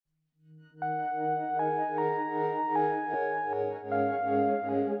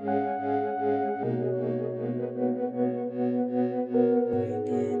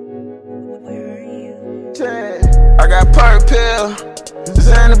pill,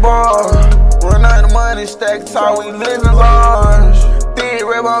 Xanny Barz. Run out the money, stack tall, we living large. Thick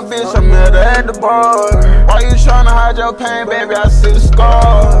red on bitch, I met her at the bar. Why you tryna hide your pain, baby? I see the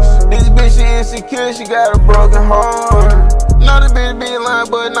scars. This bitch, she insecure, she got a broken heart. Know the bitch be lying,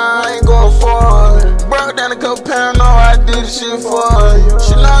 but nah, I ain't going for it. Broke down a couple pounds, know I did this shit for her.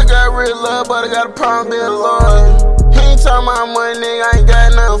 She know I got real love, but I got a problem being loyal. He ain't talking about money, nigga, I ain't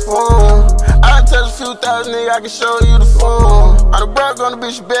got nothing for him. I touch a few thousand, nigga, I can show you the phone. I done broke on the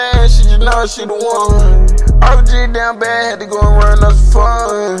bitch bad, she just know she the one. I was just down bad, had to go and run up some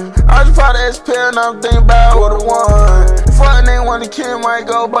fun. I just bought that pill, now I'm thinking about what I won. Fuck nigga wanna kill, might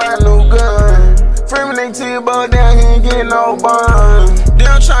go buy a new gun. Free me nigga till you bug down, he ain't getting no bun. Then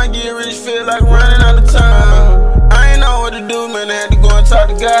I'm tryna get rich, feel like running out of time. I ain't know what to do, man, I had to go and talk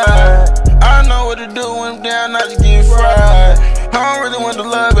to God. I know what to do when I'm down, not to get fried. I don't really want the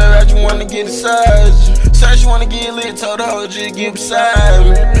love, baby, I just wanna get inside you. Said she wanna get lit, told her hoe just get beside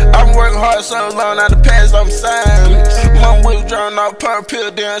me. I've been working hard so long, now the past I'm silent. Mom withdrawing off per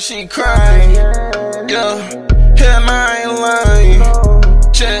pill, down she crying. Yeah, hell nah, I ain't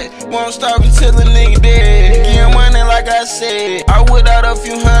lying. Check, won't stop until a nigga dead. Getting money like I said. I whipped out a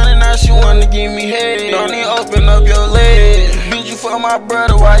few hundred, now she wanna give me head. Don't need open up your leg. Bitch, you for my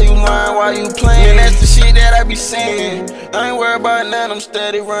brother, why you lying, why you playing? That's the shit that I be saying. I ain't worried about nothing, I'm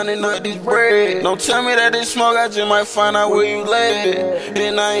steady running up this bread. Don't tell me that this smoke, I just might find out where you lay.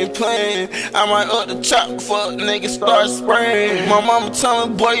 Then I ain't playing, I might up the chop before niggas start spraying. My mama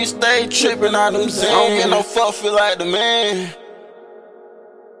told me, boy, you stay tripping, I do Xanny. I don't get no fuck, feel like the man.